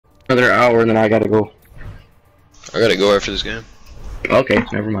another hour and then I gotta go. I gotta go after this game. Okay,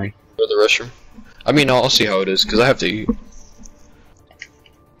 never mind. Go to the restroom. I mean, I'll see how it is, because I have to eat.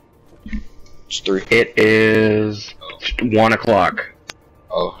 It's 3. It is 1 o'clock.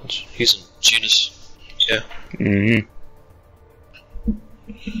 Oh, he's in genus. Yeah. Mm-hmm.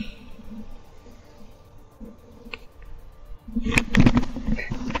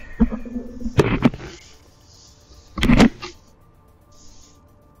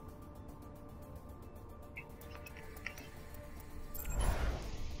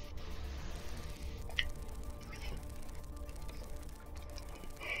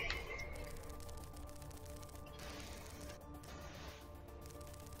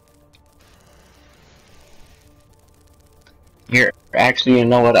 Here, actually, you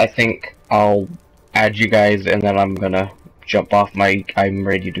know what? I think I'll add you guys, and then I'm gonna jump off my. I'm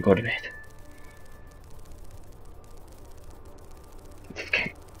ready to go to bed.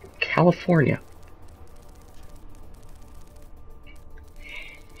 California.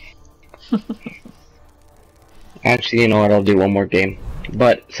 Actually, you know what? I'll do one more game.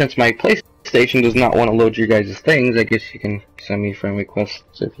 But since my PlayStation does not want to load your guys' things, I guess you can send me friend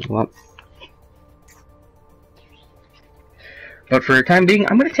requests if you want. But for the time being,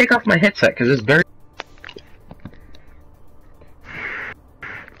 I'm going to take off my headset because it's very...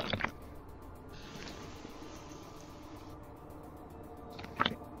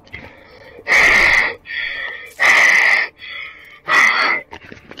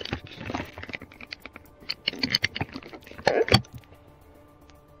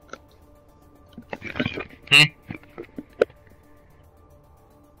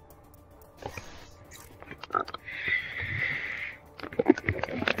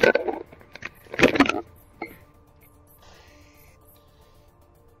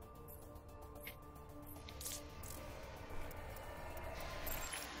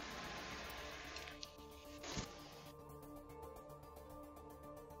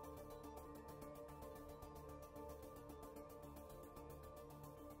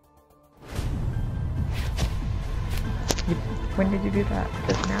 When did you do that?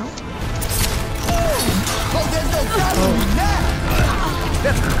 Just now? Oh, there's no stopping now!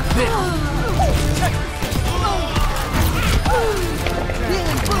 That's it!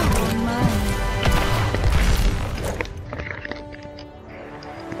 Healing boom!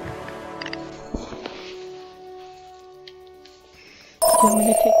 Do you want me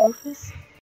to take Rufus?